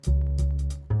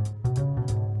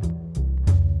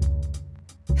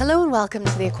Hello and welcome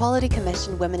to the Equality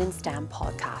Commission Women in STEM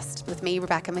podcast with me,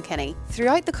 Rebecca McKinney.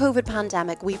 Throughout the COVID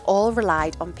pandemic, we've all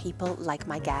relied on people like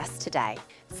my guest today.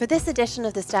 For this edition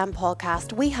of the STEM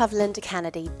podcast, we have Lynda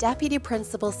Kennedy, Deputy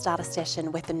Principal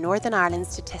Statistician with the Northern Ireland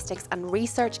Statistics and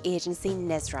Research Agency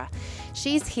NISRA.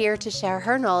 She's here to share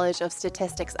her knowledge of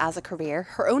statistics as a career,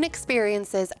 her own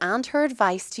experiences and her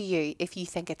advice to you if you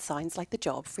think it sounds like the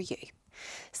job for you.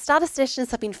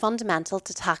 Statisticians have been fundamental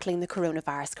to tackling the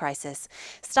coronavirus crisis.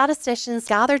 Statisticians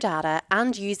gather data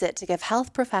and use it to give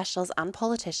health professionals and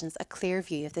politicians a clear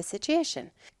view of the situation.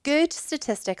 Good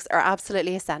statistics are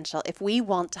absolutely essential if we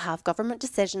want to have government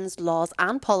decisions, laws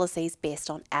and policies based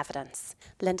on evidence.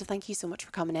 Lynda, thank you so much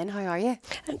for coming in. How are you?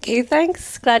 Okay,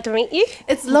 thanks. Glad to meet you.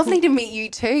 It's lovely to meet you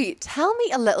too. Tell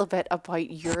me a little bit about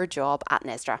your job at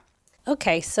NISRA.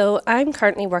 Okay, so I'm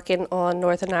currently working on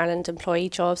Northern Ireland employee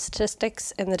job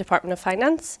statistics in the Department of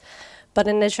Finance. But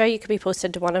in NISRA, you could be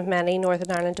posted to one of many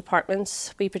Northern Ireland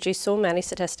departments. We produce so many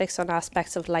statistics on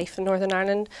aspects of life in Northern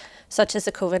Ireland, such as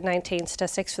the COVID-19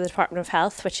 statistics for the Department of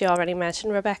Health, which you already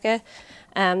mentioned, Rebecca.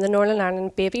 The Northern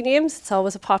Ireland baby names, it's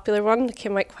always a popular one. It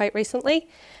came out quite recently.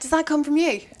 Does that come from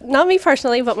you? Not me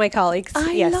personally, but my colleagues.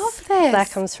 I love this.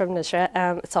 That comes from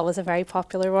NISRA. It's always a very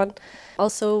popular one.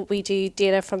 Also, we do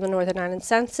data from the Northern Ireland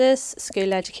Census,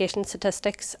 school education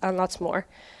statistics, and lots more.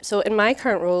 So in my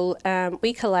current role,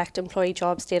 we collect employee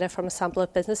jobs data from a sample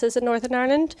of businesses in Northern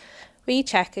Ireland. We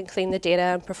check and clean the data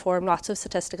and perform lots of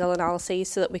statistical analyses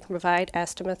so that we can provide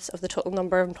estimates of the total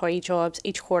number of employee jobs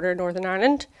each quarter in Northern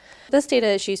Ireland. This data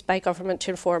is used by government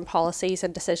to inform policies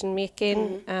and decision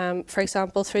making. For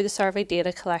example, through the survey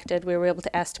data collected, we were able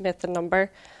to estimate the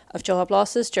number of job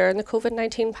losses during the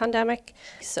COVID-19 pandemic.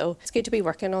 So it's good to be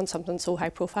working on something so high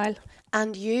profile.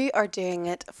 And you are doing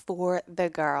it for the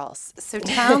girls. So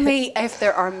tell me if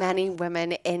there are many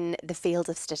women in the field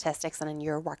of statistics and in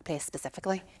your workplace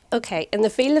specifically. Okay, in the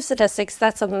field of statistics,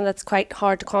 that's something that's quite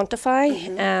hard to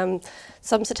quantify.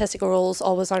 Some statistical roles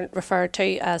always aren't referred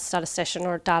to as statistician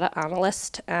or data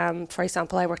analyst. For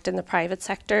example, I worked in the private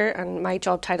sector and my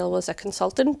job title was a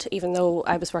consultant, even though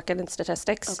I was working in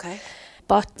statistics. Okay.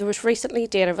 But there was recently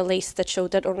data released that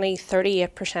showed that only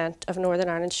 38% of Northern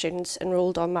Ireland students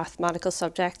enrolled on mathematical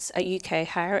subjects at UK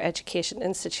higher education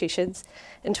institutions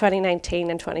in 2019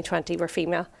 and 2020 were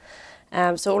female.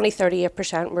 So only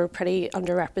 38% were pretty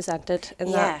underrepresented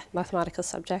in that mathematical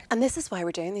subject. And this is why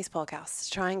we're doing these podcasts,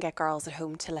 to try and get girls at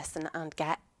home to listen and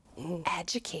get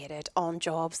educated on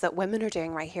jobs that women are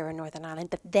doing right here in Northern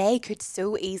Ireland that they could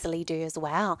so easily do as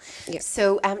well. Yep.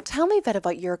 So tell me a bit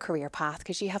about your career path,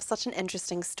 because you have such an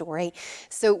interesting story.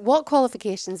 So what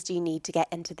qualifications do you need to get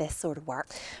into this sort of work?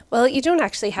 Well, you don't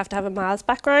actually have to have a maths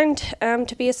background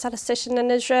to be a statistician in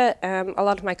NISRA. A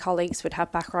lot of my colleagues would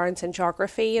have backgrounds in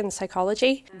geography and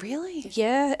psychology. Really?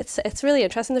 Yeah, it's really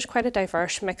interesting. There's quite a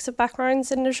diverse mix of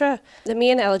backgrounds in NISRA. The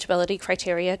main eligibility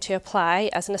criteria to apply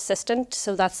as an assistant,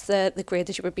 so that's the grade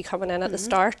that you would be coming in at the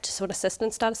start, so an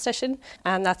assistant statistician,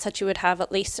 and that's that you would have at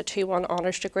least a 2-1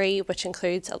 honours degree, which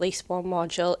includes at least one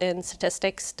module in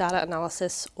statistics, data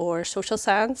analysis or social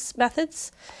science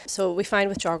methods. So we find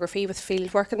with geography, with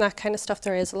fieldwork and that kind of stuff,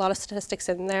 there is a lot of statistics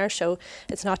in there, so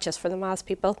it's not just for the maths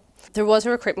people. There was a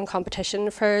recruitment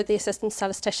competition for the assistant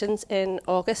statisticians in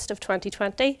August of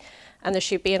 2020, and there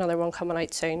should be another one coming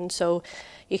out soon. So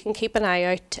you can keep an eye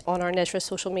out on our NISRA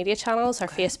social media channels, our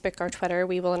Facebook, our Twitter.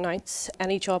 We will announce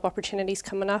any job opportunities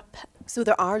coming up. So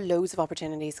there are loads of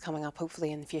opportunities coming up,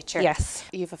 hopefully, in the future. Yes.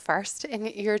 You have a first in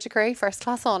your degree, first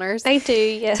class honours. I do,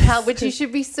 yes. Which you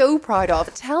should be so proud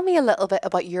of. Tell me a little bit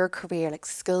about your career, like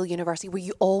school, university. Were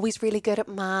you always really good at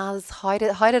maths? How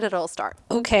did it all start?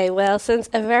 Okay, well, since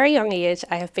a very young age,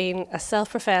 I have been a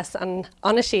self-professed and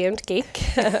unashamed geek.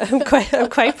 I'm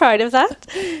quite proud of that.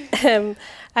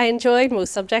 I enjoyed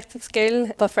most subjects at school,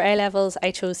 but for A-levels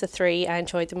I chose the 3 I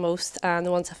enjoyed the most and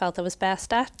the ones I felt I was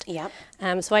best at. Yeah.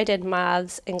 So I did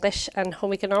maths, English and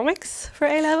home economics for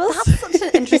A-levels. That's such an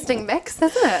interesting mix,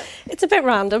 isn't it? It's a bit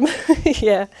random,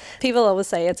 yeah. People always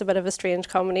say it's a bit of a strange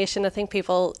combination. I think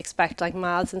people expect like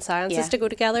maths and sciences to go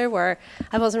together, where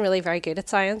I wasn't really very good at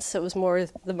science. It was more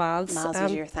the maths. Maths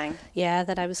was your thing. Yeah,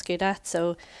 that I was good at.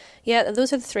 So yeah,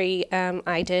 those are the 3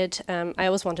 I did. I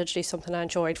always wanted to do something I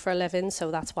enjoyed for a living,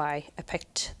 so that's why I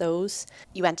picked those.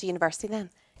 You went to university then?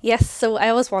 Yes, so I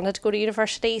always wanted to go to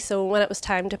university, so when it was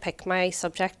time to pick my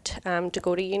subject to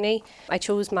go to uni, I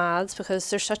chose maths because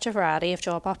there's such a variety of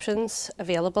job options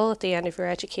available at the end of your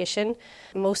education.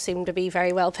 Most seem to be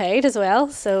very well paid as well,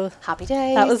 so happy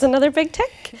days. That was another big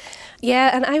tick. Yeah,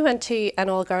 and I went to an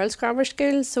all-girls grammar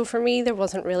school, so for me there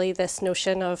wasn't really this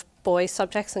notion of boys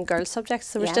subjects and girls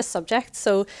subjects. There was just subjects,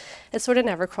 so it sort of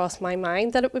never crossed my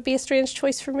mind that it would be a strange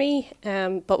choice for me.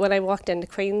 But when I walked into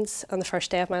Queen's on the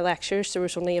first day of my lectures, there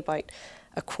was only about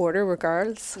a quarter were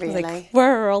girls. Really? Like,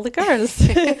 where are all the girls?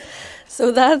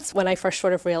 So that's when I first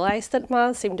sort of realised that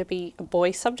maths seemed to be a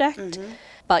boys subject.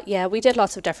 But yeah, we did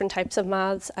lots of different types of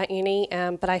maths at uni,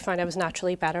 but I found I was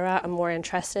naturally better at and more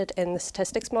interested in the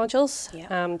statistics modules.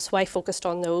 So I focused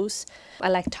on those. I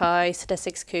liked how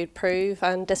statistics could prove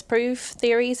and disprove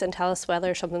theories and tell us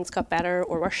whether something's got better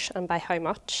or worse and by how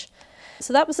much.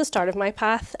 So that was the start of my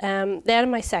path. Then in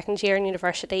my second year in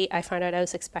university, I found out I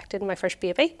was expecting my first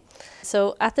baby.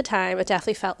 So at the time, it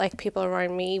definitely felt like people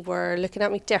around me were looking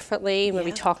at me differently,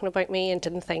 maybe talking about me, and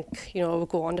didn't think, I would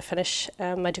go on to finish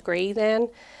my degree then.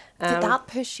 Did that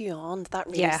push you on? Did that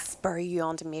really spur you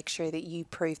on to make sure that you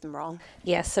proved them wrong?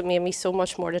 Yes, it made me so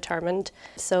much more determined.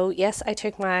 So yes, I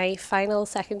took my final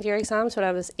second year exams when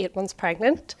I was 8 months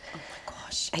pregnant. Oh my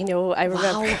gosh. I know, I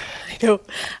remember. Wow.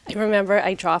 I remember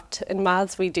I dropped, in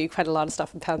maths we do quite a lot of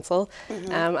stuff in pencil,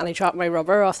 and I dropped my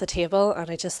rubber off the table,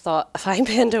 and I just thought, if I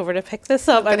bend over to pick this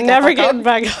up, I'm never getting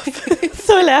back up.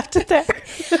 So I left it there.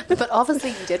 But obviously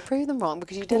you did prove them wrong,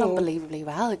 because you did unbelievably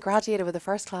well. You graduated with a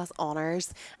first class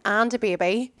honours and a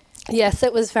baby. Yes,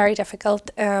 it was very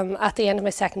difficult. At the end of my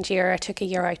second year, I took a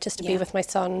year out just to be with my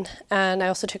son, and I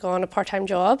also took on a part-time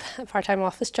job, a part-time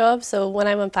office job. So when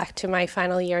I went back to my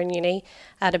final year in uni,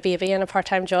 I had a baby and a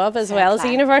part-time job as well as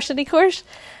a university course.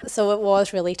 So it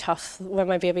was really tough when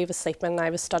my baby was sleeping. I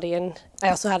was studying. I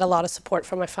also had a lot of support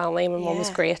from my family. My mum was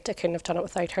great. I couldn't have done it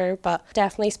without her, but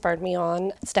definitely spurred me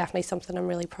on. It's definitely something I'm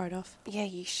really proud of. Yeah,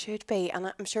 you should be.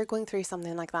 And I'm sure going through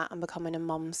something like that and becoming a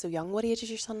mum so young. What age is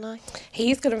your son now?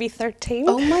 He's going to be 13.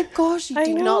 Oh my gosh, you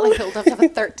do not look old enough to have a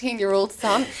 13-year-old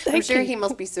son. I'm sure he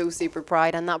must be so super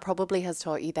proud, and that probably has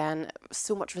taught you then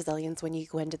so much resilience when you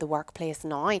go into the workplace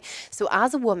now. So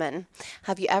as a woman,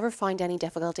 have you ever found any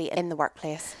difficulty in the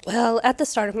workplace? Well, at the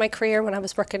start of my career when I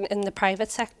was working in the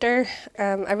private sector,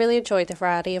 I really enjoyed the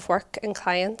variety of work and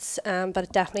clients, but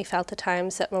it definitely felt at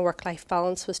times that my work-life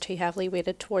balance was too heavily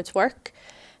weighted towards work.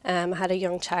 I had a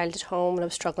young child at home and I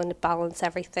was struggling to balance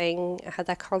everything. I had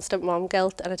that constant mum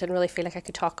guilt, and I didn't really feel like I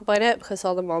could talk about it because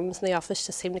all the mums in the office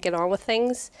just seemed to get on with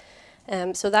things.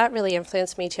 So that really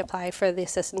influenced me to apply for the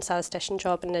assistant statistician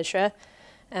job in NISRA.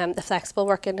 The flexible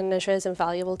working in NISRA is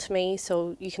invaluable to me,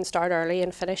 so you can start early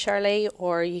and finish early,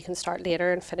 or you can start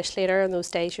later and finish later on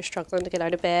those days you're struggling to get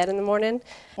out of bed in the morning.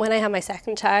 When I had my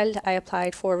second child, I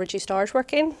applied for reduced hours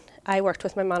working. I worked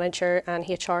with my manager and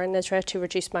HR in NISRA to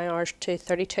reduce my hours to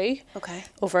 32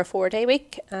 over a 4-day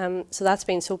week. So that's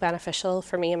been so beneficial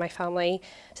for me and my family,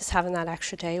 just having that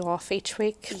extra day off each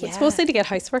week. It's mostly to get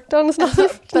housework done. It's not,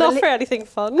 not for anything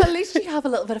fun. At least you have a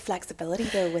little bit of flexibility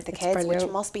though with the kids, brilliant.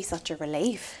 which must be such a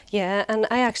relief. Yeah, and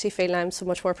I actually feel I'm so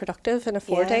much more productive in a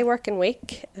 4-day working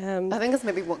week. I think it's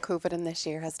maybe what COVID in this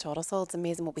year has taught us all. It's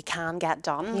amazing what we can get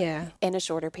done in a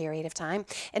shorter period of time.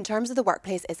 In terms of the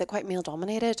workplace, is it quite male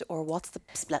dominated, or what's the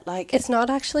split like? It's not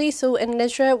actually. So in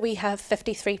NISRA we have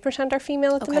 53% are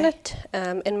female at the minute.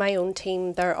 In my own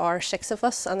team there are 6 of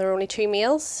us and there are only 2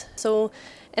 males. So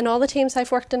in all the teams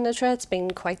I've worked in NISRA, it's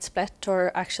been quite split,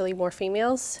 or actually more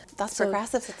females. That's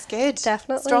progressive. It's good.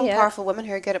 Definitely. Strong, powerful women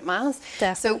who are good at maths.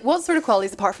 Definitely. So what sort of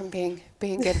qualities, apart from being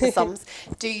good at the sums,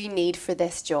 do you need for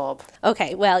this job?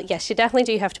 Okay, well, yes, you definitely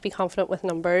do have to be confident with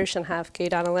numbers and have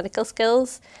good analytical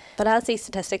skills. But as these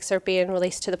statistics are being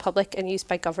released to the public and used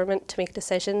by government to make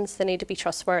decisions, they need to be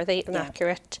trustworthy and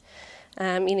accurate.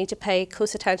 You need to pay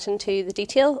close attention to the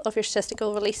detail of your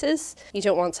statistical releases. You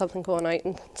don't want something going out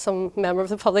and some member of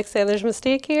the public saying there's a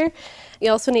mistake here. You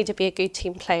also need to be a good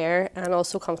team player and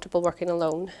also comfortable working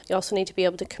alone. You also need to be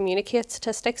able to communicate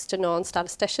statistics to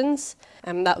non-statisticians.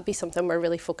 That would be something we're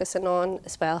really focusing on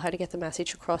as well, how to get the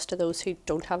message across to those who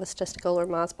don't have a statistical or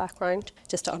maths background,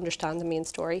 just to understand the main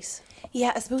stories.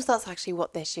 Yeah, I suppose that's actually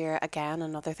what this year, again,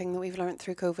 another thing that we've learned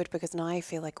through COVID, because now I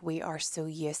feel like we are so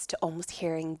used to almost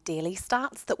hearing daily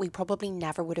stats that we probably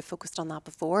never would have focused on that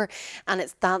before. And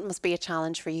that must be a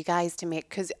challenge for you guys to make,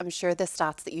 because I'm sure the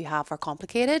stats that you have are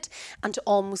complicated, and to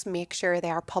almost make sure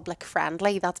they are public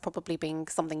friendly, that's probably been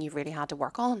something you've really had to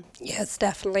work on. Yes,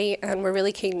 definitely. And we're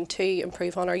really keen to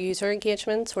improve on our user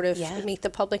engagement, sort of meet the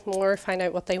public more, find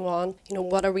out what they want,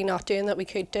 what are we not doing that we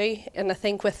could do. And I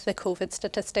think with the COVID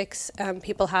statistics,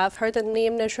 people have heard the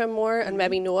name NISRA more and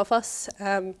maybe know of us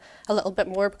a little bit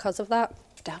more because of that.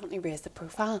 Definitely raise the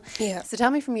profile. Yeah. So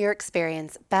tell me, from your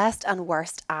experience, best and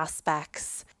worst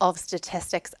aspects of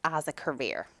statistics as a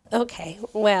career. Okay,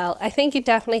 well, I think you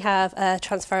definitely have a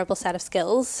transferable set of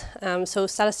skills. So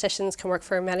statisticians can work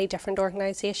for many different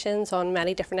organisations on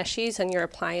many different issues, and you're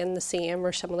applying the same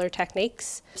or similar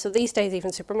techniques. So these days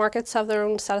even supermarkets have their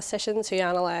own statisticians who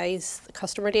analyse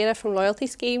customer data from loyalty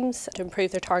schemes to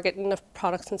improve their targeting of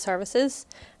products and services.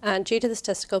 And due to the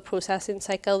statistical processing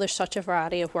cycle, there's such a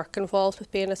variety of work involved with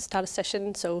being a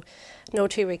statistician, so no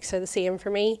 2 weeks are the same for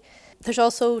me. There's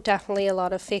also definitely a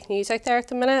lot of fake news out there at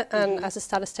the minute, and as a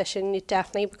statistician you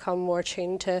definitely become more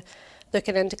attuned to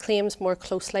looking into claims more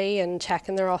closely and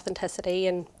checking their authenticity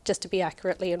and just to be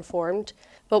accurately informed.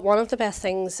 But one of the best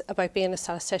things about being a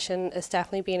statistician is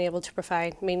definitely being able to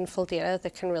provide meaningful data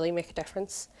that can really make a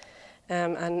difference.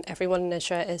 And everyone in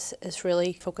NISRA is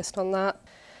really focused on that.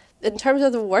 In terms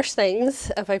of the worst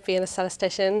things about being a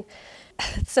statistician,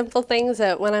 simple things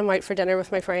that when I'm out for dinner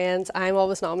with my friends, I'm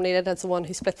always nominated as the one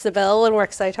who splits the bill and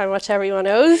works out how much everyone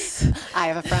owes. I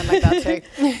have a friend like that too.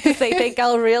 Because they think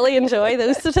I'll really enjoy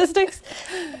those statistics.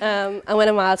 And when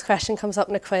a maths question comes up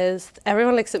in a quiz,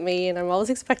 everyone looks at me and I'm always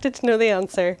expected to know the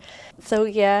answer. So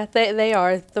yeah, they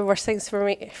are the worst things for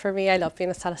me. I love being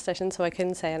a statistician, so I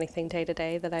couldn't say anything day to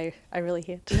day that I really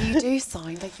hate. You do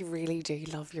sound like you really do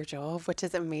love your job, which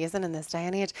is amazing in this day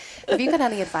and age. Have you got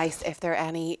any advice if there are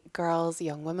any girls,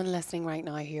 young women listening right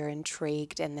now who are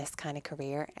intrigued in this kind of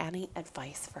career? Any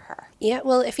advice for her? Yeah,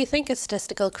 well, if you think a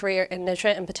statistical career in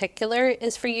NISRA in particular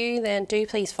is for you, then do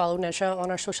please follow NISRA on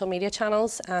our social media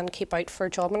channels and keep out for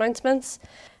job announcements.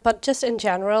 But just in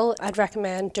general, I'd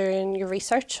recommend doing your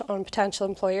research on potential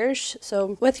employers.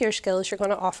 So with your skills, you're going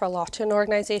to offer a lot to an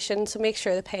organisation, so make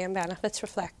sure the pay and benefits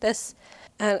reflect this.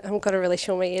 And I'm going to really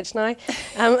show my age now.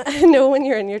 I know when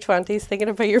you're in your 20s, thinking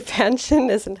about your pension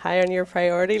isn't high on your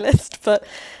priority list, but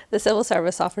the civil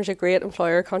service offers a great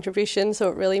employer contribution, so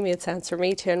it really made sense for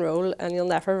me to enrol, and you'll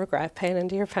never regret paying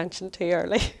into your pension too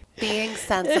early. Being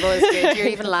sensible is good. You're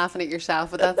even laughing at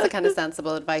yourself, but that's the kind of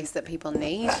sensible advice that people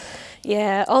need.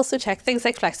 Yeah, also check things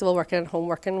like flexible working and home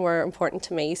working were important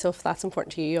to me, so if that's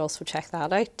important to you, also check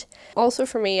that out. Also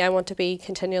for me, I want to be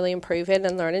continually improving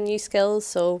and learning new skills,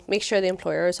 so make sure the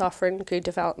employer is offering good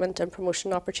development and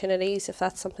promotion opportunities if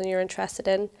that's something you're interested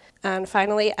in. And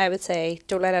finally, I would say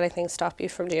don't let anything stop you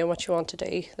from doing what you want to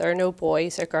do. There are no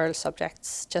boys or girls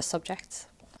subjects, just subjects.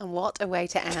 And what a way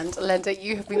to end. Lynda,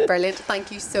 you have been brilliant.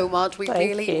 Thank you so much. We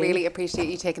really appreciate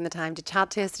you taking the time to chat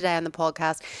to us today on the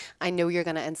podcast. I know you're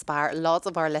going to inspire lots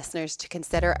of our listeners to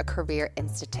consider a career in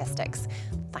statistics.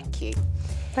 Thank you.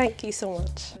 Thank you so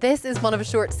much. This is one of a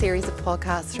short series of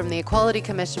podcasts from the Equality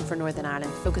Commission for Northern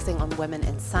Ireland, focusing on women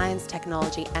in science,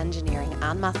 technology, engineering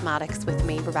and mathematics with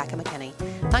me, Rebecca McKinney.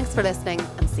 Thanks for listening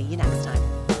and see you next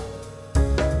time.